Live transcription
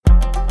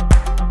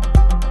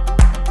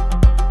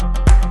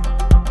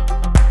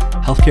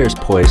Healthcare is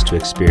poised to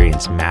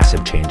experience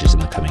massive changes in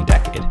the coming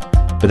decade.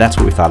 But that's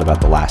what we thought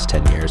about the last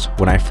 10 years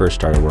when I first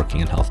started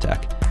working in health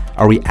tech.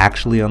 Are we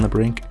actually on the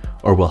brink,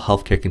 or will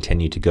healthcare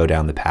continue to go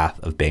down the path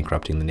of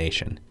bankrupting the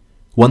nation?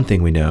 One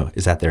thing we know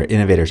is that there are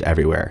innovators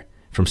everywhere,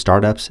 from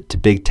startups to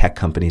big tech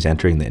companies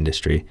entering the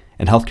industry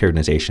and healthcare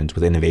organizations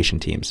with innovation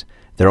teams.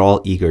 They're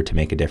all eager to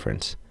make a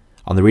difference.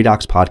 On the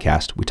Redox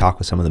podcast, we talk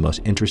with some of the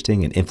most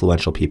interesting and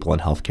influential people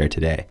in healthcare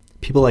today.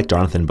 People like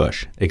Jonathan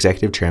Bush,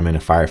 executive chairman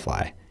of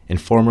Firefly, and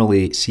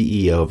formerly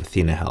CEO of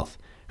Athena Health,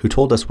 who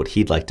told us what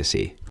he'd like to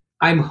see.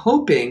 I'm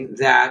hoping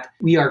that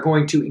we are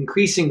going to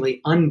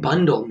increasingly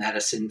unbundle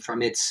medicine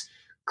from its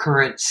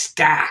current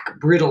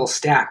brittle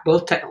stack,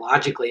 both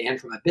technologically and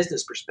from a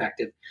business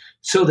perspective,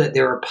 so that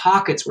there are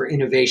pockets where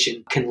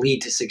innovation can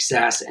lead to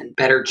success and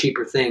better,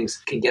 cheaper things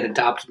can get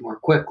adopted more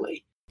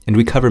quickly. And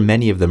we cover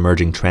many of the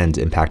emerging trends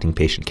impacting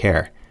patient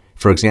care.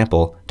 For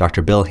example,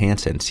 Dr. Bill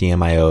Hansen,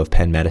 CMIO of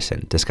Penn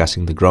Medicine,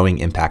 discussing the growing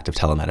impact of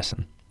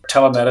telemedicine.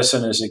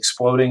 Telemedicine is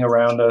exploding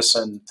around us,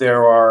 and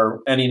there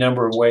are any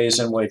number of ways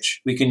in which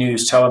we can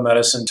use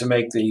telemedicine to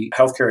make the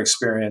healthcare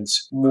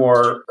experience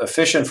more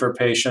efficient for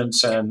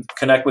patients and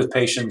connect with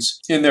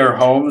patients in their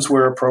homes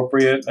where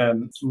appropriate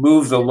and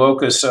move the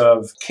locus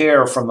of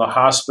care from the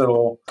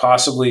hospital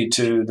possibly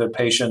to the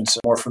patient's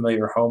more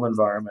familiar home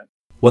environment.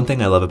 One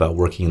thing I love about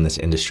working in this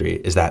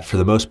industry is that, for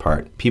the most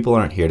part, people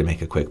aren't here to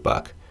make a quick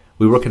buck.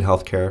 We work in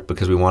healthcare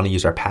because we want to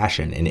use our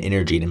passion and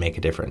energy to make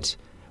a difference.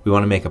 We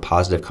want to make a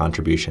positive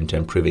contribution to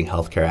improving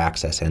healthcare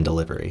access and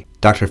delivery.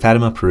 Dr.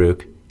 Fatima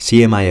Farouk,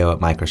 CMIO at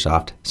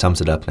Microsoft,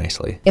 sums it up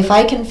nicely. If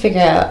I can figure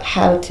out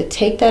how to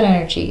take that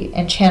energy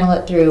and channel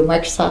it through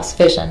Microsoft's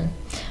vision,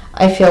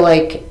 I feel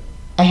like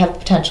I have the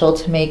potential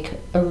to make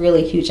a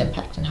really huge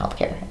impact in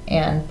healthcare.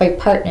 And by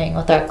partnering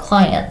with our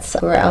clients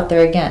who are out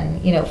there again,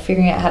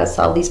 figuring out how to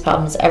solve these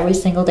problems every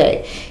single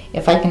day,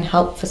 if I can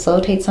help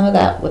facilitate some of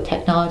that with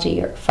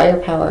technology or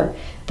firepower,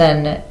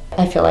 then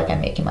I feel like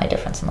I'm making my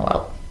difference in the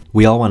world.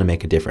 We all want to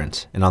make a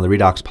difference, and on the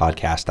Redox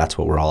podcast, that's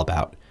what we're all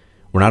about.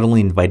 We're not only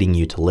inviting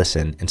you to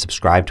listen and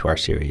subscribe to our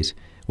series,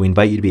 we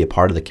invite you to be a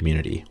part of the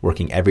community,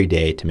 working every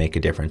day to make a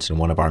difference in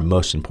one of our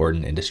most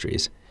important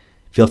industries.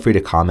 Feel free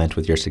to comment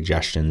with your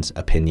suggestions,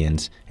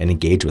 opinions, and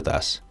engage with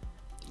us.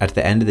 At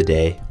the end of the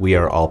day, we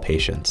are all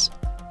patients.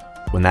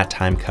 When that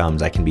time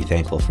comes, I can be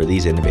thankful for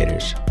these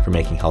innovators for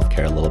making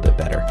healthcare a little bit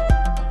better.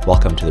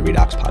 Welcome to the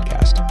Redox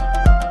podcast.